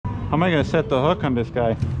How am I gonna set the hook on this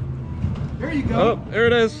guy? There you go. Oh, there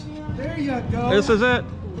it is. There you go. This is it.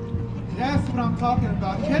 That's what I'm talking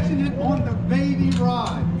about. Catching it on the baby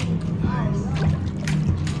rod. Nice.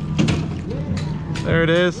 There it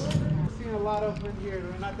is. I've seen a lot of them in here.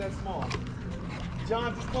 They're not that small.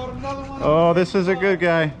 John just caught another one. Oh, this is a good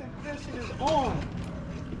guy. The fishing is on.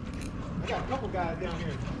 I got a couple guys down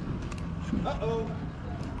here. Uh-oh.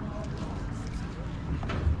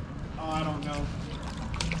 Oh, I don't know.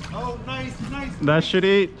 Oh, nice, nice. That should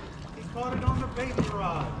eat. He caught it on the baby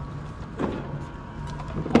rod.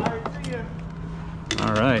 All right, see ya.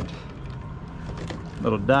 All right.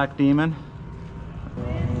 Little dock demon.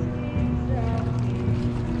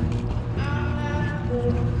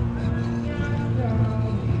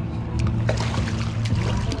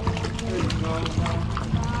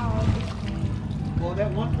 Well,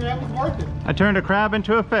 that one crab was worth it. I turned a crab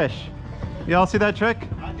into a fish. Y'all see that trick?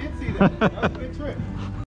 I did see that. That was a good